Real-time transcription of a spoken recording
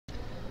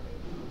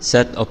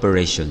Set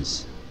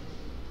operations.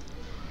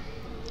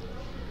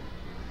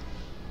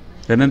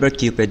 Remember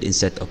Cupid in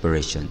set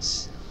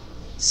operations.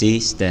 C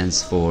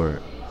stands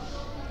for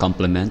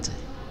complement,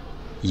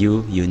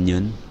 U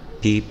union,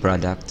 P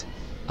product,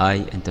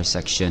 I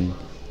intersection,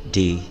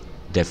 D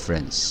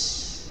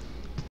difference.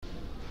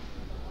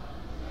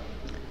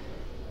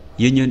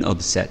 Union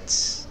of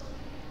sets.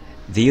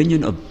 The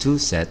union of two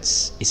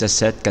sets is a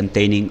set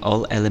containing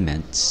all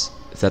elements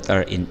that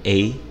are in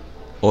A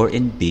or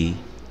in B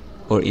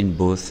or in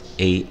both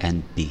A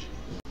and B.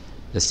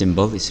 The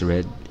symbol is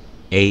red,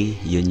 A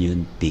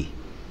union B.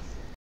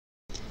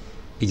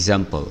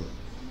 Example: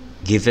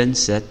 given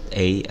set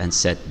A and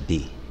set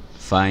B,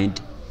 find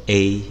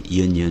A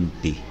union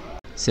B.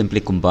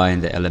 Simply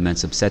combine the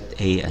elements of set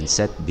A and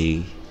set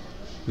B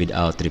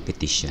without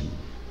repetition.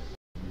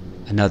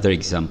 Another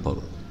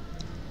example: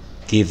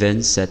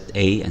 given set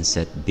A and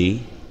set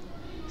B,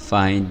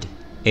 find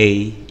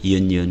A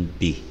union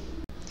B.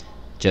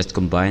 Just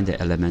combine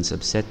the elements of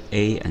set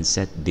A and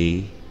set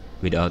B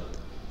without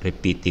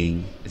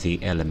repeating the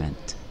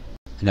element.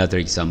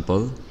 Another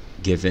example: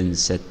 given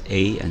set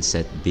A and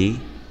set B,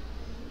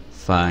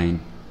 find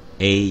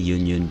A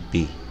union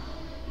B.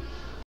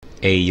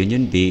 A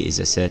union B is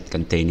a set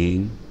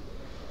containing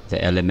the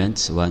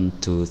elements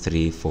 1, 2,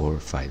 3, 4,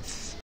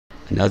 5.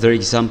 Another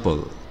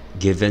example: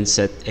 given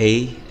set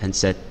A and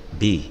set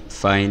B,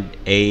 find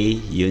A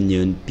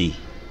union B.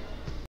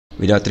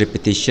 Without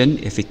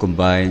repetition, if we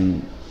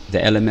combine the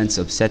elements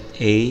of set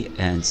A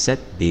and set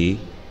B,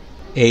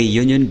 A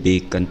union B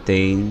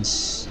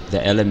contains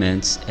the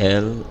elements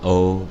L,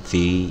 O,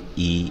 V,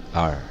 E,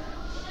 R.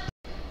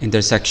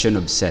 Intersection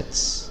of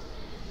sets.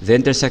 The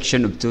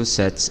intersection of two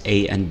sets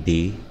A and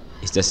B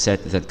is the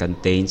set that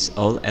contains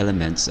all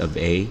elements of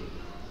A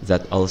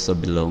that also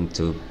belong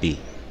to B.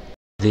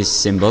 This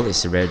symbol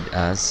is read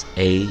as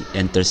A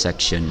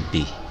intersection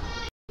B.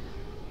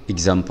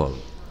 Example: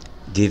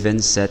 given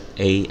set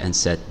A and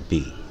set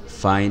B,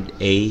 find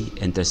A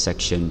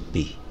intersection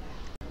B.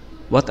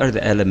 What are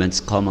the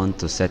elements common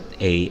to set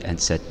A and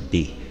set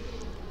B?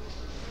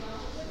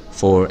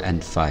 4 and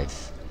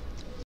 5.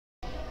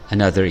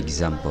 Another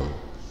example: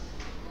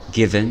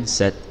 given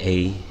set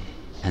A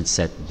and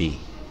set B,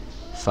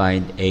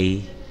 find A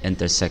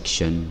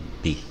intersection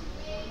B.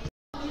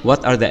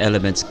 What are the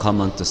elements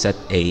common to set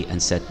A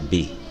and set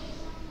B?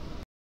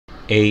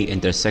 A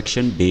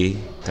intersection B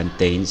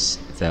contains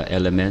the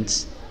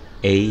elements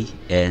A,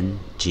 N,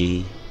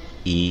 G,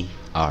 E,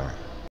 R.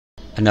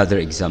 Another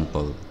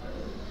example: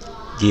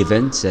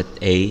 given set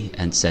A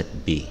and set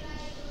B,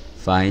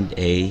 find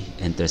A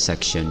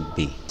intersection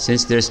B.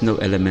 Since there's no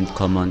element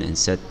common in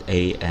set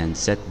A and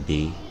set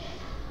B,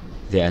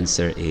 the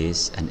answer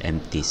is an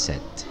empty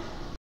set.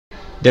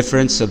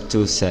 Difference of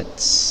two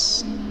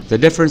sets. The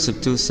difference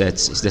of two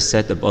sets is the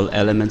set of all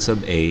elements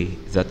of A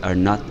that are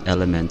not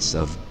elements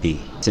of B.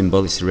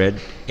 Symbol is red,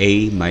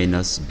 A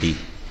minus B.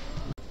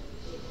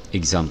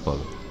 Example: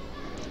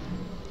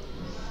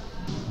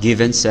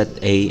 given set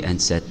A and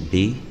set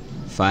B,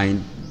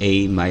 find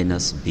A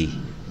minus B.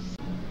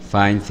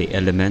 Find the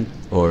element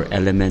or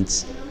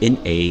elements in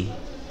A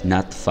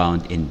not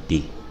found in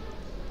B.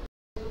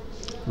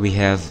 We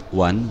have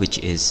 1,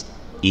 which is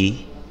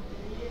E.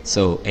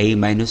 So A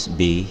minus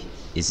B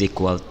is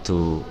equal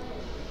to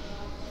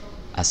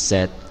a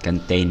set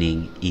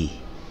containing E.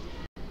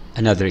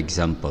 Another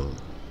example: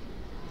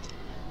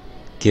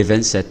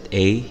 given set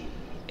A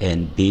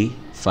and B,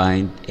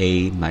 find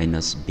A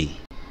minus B.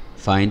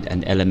 Find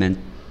an element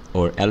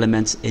or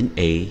elements in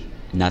A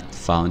not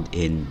found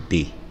in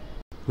B.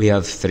 We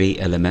have 3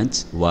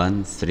 elements,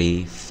 1,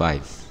 3,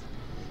 5.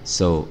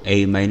 So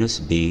A minus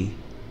B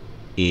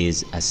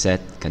is a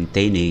set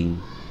containing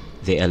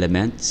the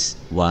elements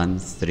 1,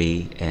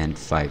 3, and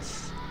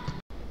 5.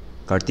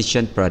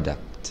 Cartesian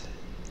product.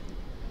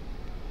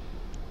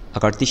 A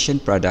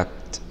Cartesian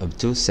product of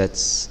two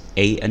sets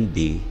A and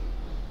B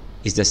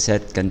is the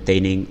set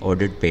containing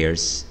ordered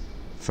pairs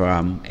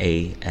from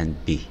A and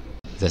B.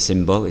 The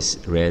symbol is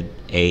red,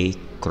 A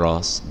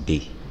cross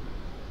B.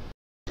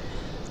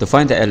 To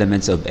find the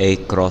elements of A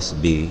cross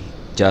B,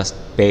 just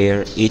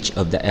pair each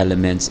of the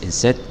elements in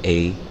set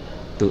A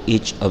to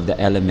each of the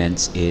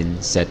elements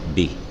in set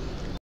B.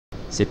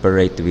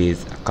 Separate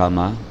with a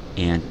comma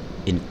and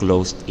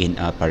enclosed in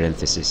a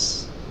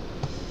parenthesis.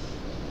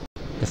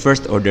 The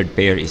first ordered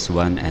pair is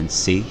 1 and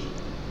C,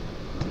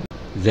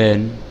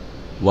 then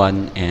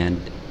 1 and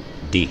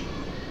D.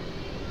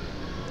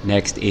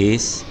 Next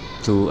is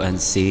 2 and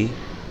C,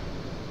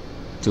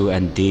 2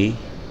 and D,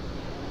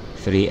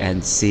 3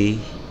 and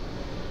C,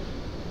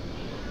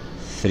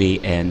 3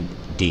 and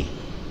D.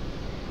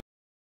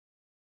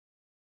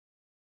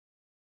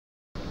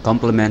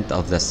 Complement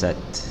of the set.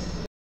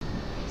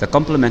 The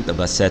complement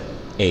of a set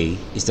A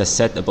is the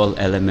set of all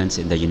elements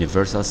in the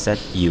universal set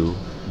U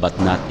but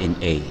not in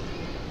A.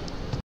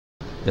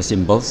 The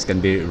symbols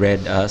can be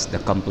read as the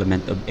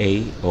complement of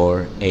A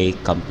or A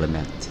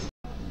complement.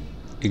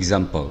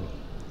 Example: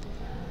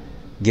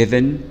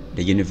 given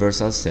the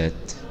universal set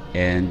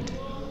and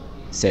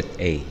set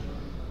A,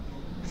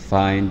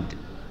 find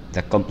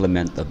the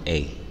complement of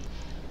A.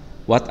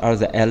 What are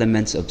the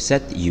elements of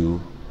set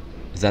U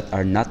that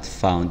are not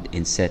found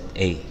in set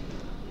A?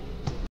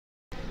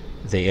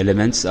 The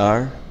elements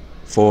are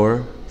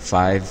 4,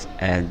 5,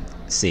 and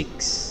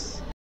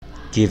 6.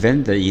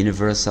 Given the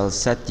universal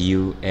set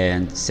U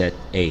and set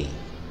A,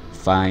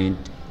 find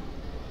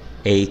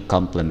A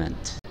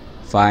complement.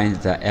 Find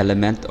the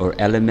element or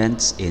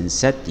elements in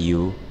set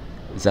U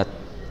that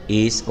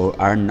is or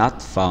are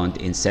not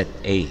found in set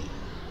A.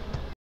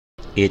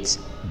 It's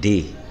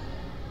D.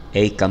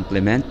 A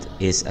complement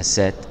is a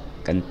set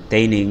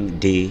containing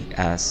D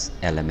as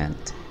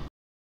element.